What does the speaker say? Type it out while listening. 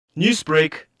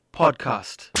Newsbreak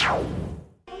podcast.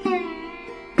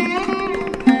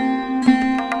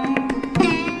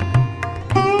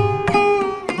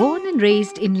 Born and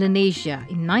raised in Lenasia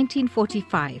in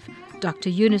 1945, Dr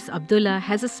Yunus Abdulla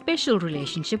has a special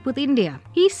relationship with India.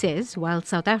 He says while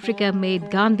South Africa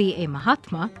made Gandhi a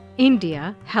Mahatma,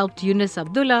 India helped Yunus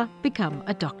Abdulla become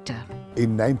a doctor.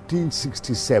 In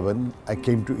 1967, I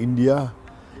came to India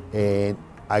and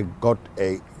I got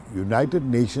a United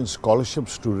Nations scholarship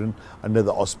student under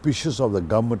the auspices of the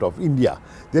government of India.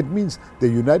 That means the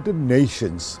United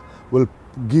Nations will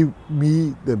give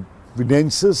me the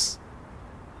finances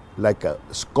like a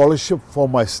scholarship for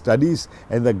my studies,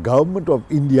 and the government of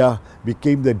India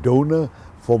became the donor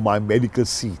for my medical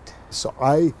seat. So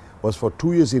I was for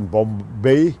 2 years in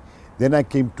Bombay, then I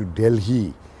came to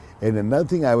Delhi. And another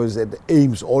thing, I was at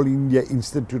AIIMS, All India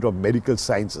Institute of Medical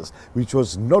Sciences, which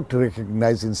was not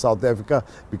recognized in South Africa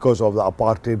because of the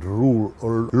apartheid rule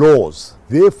or laws.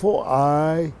 Therefore,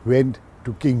 I went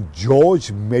to King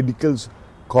George Medical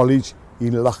College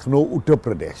in Lucknow, Uttar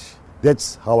Pradesh.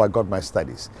 That's how I got my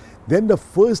studies. Then the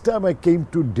first time I came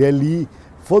to Delhi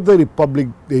for the Republic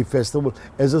Day Festival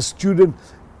as a student,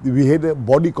 we had a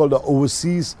body called the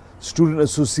Overseas Student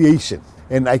Association,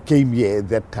 and I came here at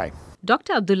that time.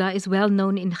 Dr Abdulla is well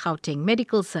known in Gauteng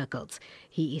medical circles.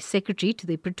 He is secretary to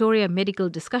the Pretoria Medical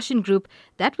Discussion Group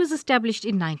that was established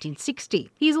in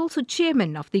 1960. He is also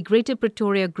chairman of the Greater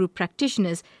Pretoria Group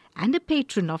Practitioners and a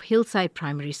patron of Hillside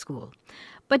Primary School.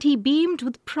 But he beamed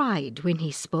with pride when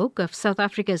he spoke of South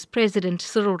Africa's President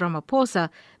Cyril Ramaphosa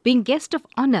being guest of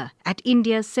honour at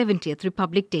India's 70th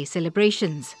Republic Day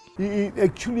celebrations. It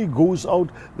actually goes out,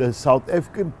 the South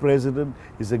African president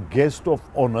is a guest of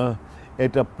honour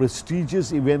at a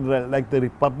prestigious event like the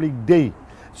Republic Day.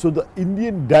 So the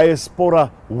Indian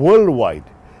diaspora worldwide,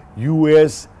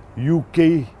 US,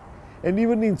 UK, and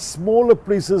even in smaller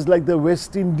places like the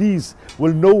West Indies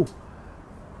will know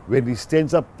when he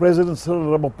stands up President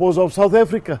Cyril Ramaphosa of South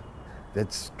Africa.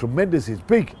 That's tremendous. It's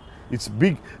big. It's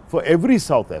big for every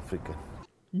South African.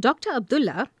 Dr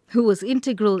Abdulla, who was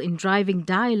integral in driving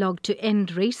dialogue to end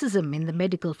racism in the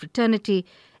medical fraternity,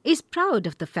 is proud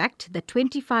of the fact that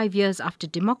 25 years after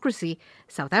democracy,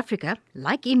 South Africa,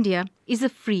 like India, is a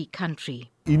free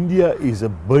country. India is a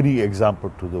burning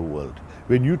example to the world.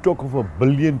 When you talk of 1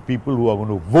 billion people who are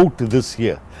going to vote this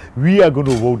year, we are going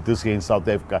to vote this year in South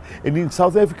Africa. And in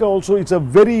South Africa also, it's a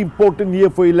very important year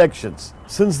for elections.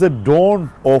 Since the dawn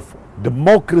of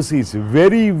democracy is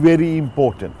very, very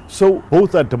important. So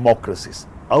both are democracies.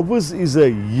 Ours is a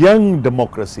young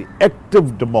democracy,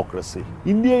 active democracy.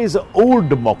 India is an old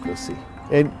democracy.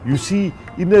 And you see,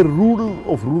 in a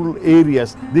rural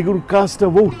areas, they're going to cast a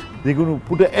vote. They're going to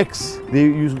put an X.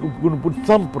 They're going to put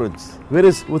thumbprints.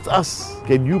 Whereas with us,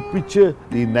 can you picture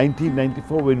in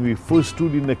 1994 when we first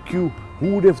stood in a queue?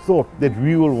 Who would have thought that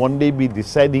we will one day be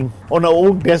deciding on our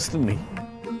own destiny?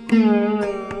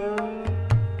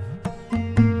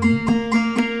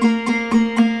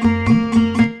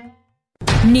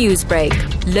 Newsbreak,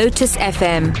 Lotus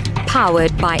FM,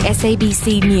 powered by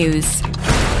SABC News.